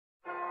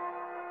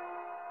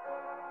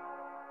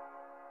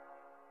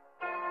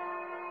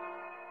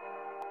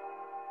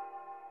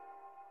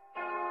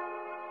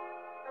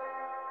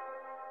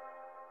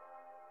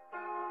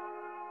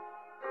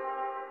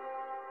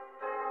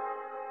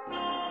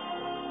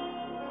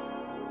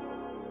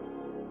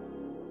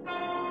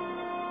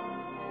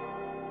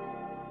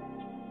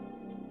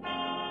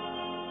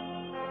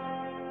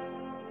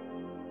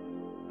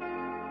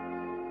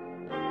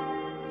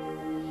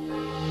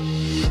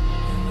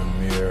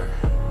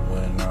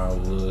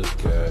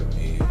look at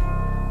me,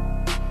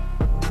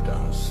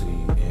 don't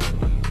see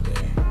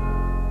anything.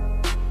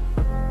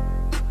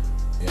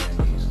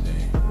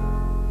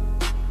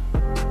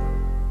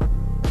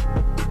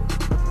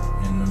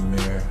 In the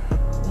mirror,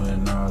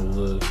 when I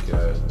look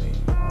at me,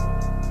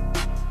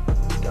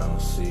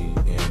 don't see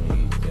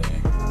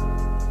anything.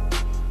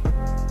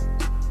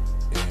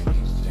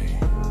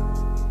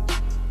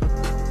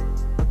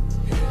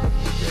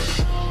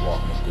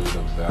 Walking through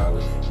the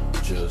valley,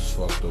 just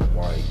fucked a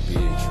white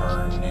bitch,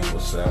 her name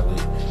was Sally.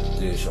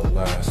 This your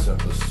last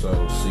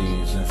episode,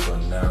 season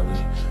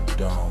finale.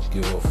 Don't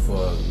give a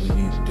fuck, leave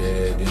you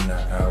dead in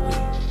the alley.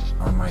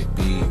 I might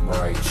be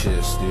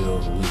righteous, still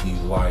leave you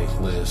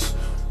lifeless.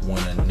 When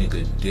a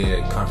nigga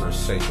dead,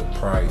 compensate the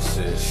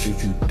prices.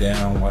 Shoot you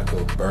down like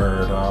a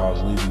bird, I'll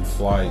leave you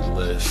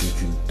flightless.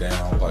 Shoot you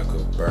down like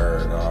a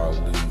bird, I'll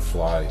leave you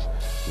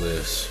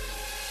flightless.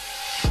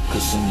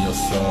 Consume your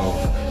soul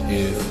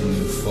if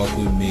you fuck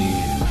with me.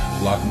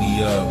 Lock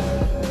me up,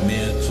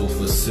 mental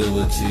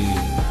facility.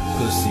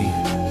 Pussy,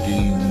 do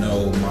you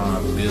know my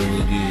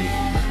ability?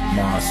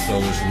 My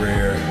soul is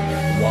rare,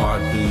 why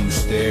do you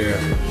stare?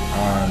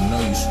 I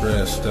know you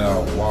stressed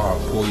out, why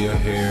pull your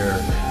hair?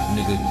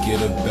 Nigga,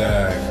 get a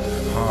bag,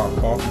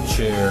 hop off the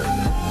chair.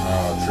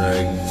 I'll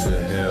drag you to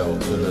hell,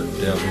 to the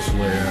devil's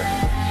lair.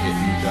 If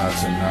you die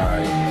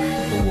tonight,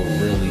 who will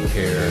really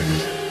care?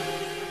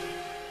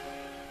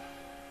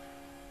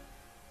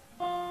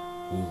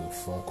 Who the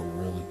fuck would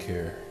really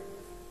care?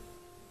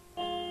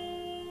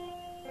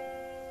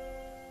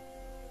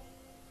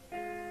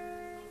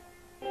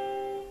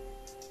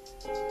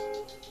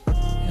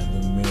 In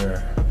the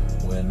mirror,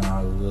 when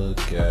I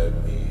look at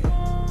me,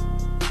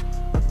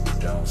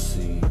 don't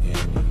see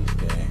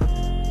anything.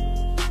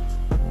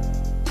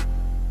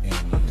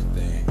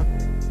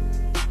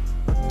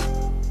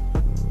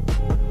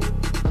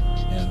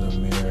 In the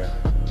mirror,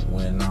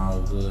 when I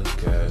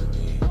look at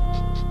me,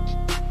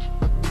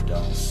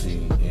 don't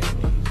see anything.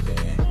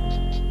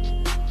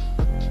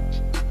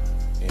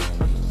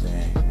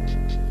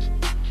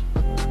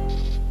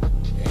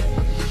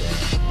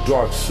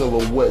 Dark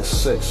silhouette,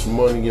 sex,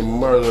 money, and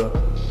murder.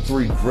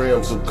 3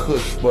 grams of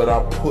kush, but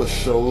I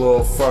push a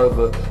little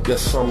further.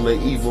 Guess I'm the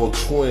evil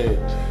twin,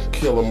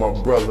 killing my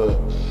brother,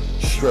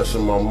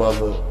 stressing my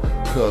mother.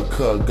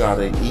 Cuz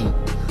gotta eat,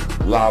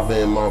 lava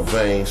in my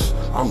veins,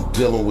 I'm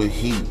dealing with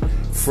heat.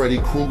 Freddy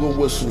Krueger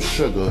with some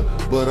sugar,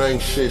 but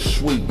ain't shit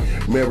sweet.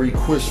 Merry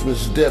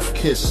Christmas, death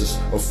kisses,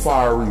 a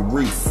fiery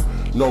wreath.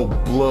 No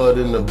blood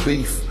in the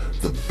beef,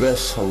 the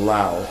best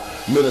halal.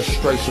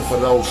 Ministration for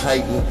those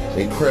hating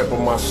and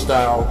cramping my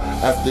style.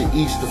 After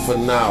Easter for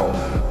now,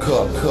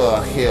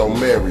 Hail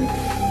Mary.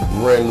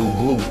 Brand new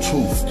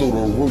Bluetooth through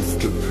the roof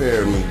to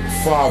pair me.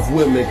 5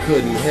 women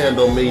couldn't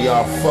handle me,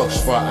 I fucks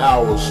for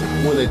hours.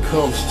 When it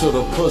comes to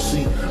the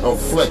pussy, I'm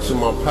flexing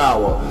my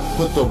power.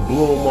 Put the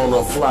bloom on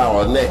a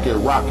flower, naked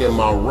rocking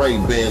my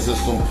Ray-Bans. And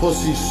some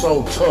pussy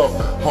so tough,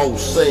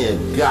 hoes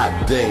saying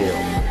goddamn.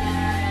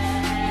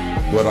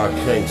 But I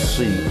can't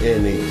see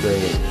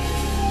anything.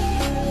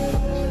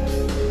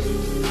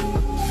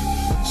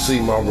 See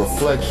my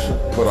reflection,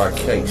 but I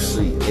can't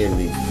see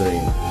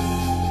anything.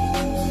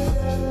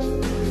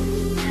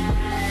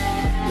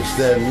 Is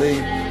that me?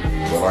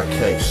 But I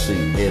can't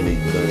see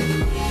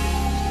anything.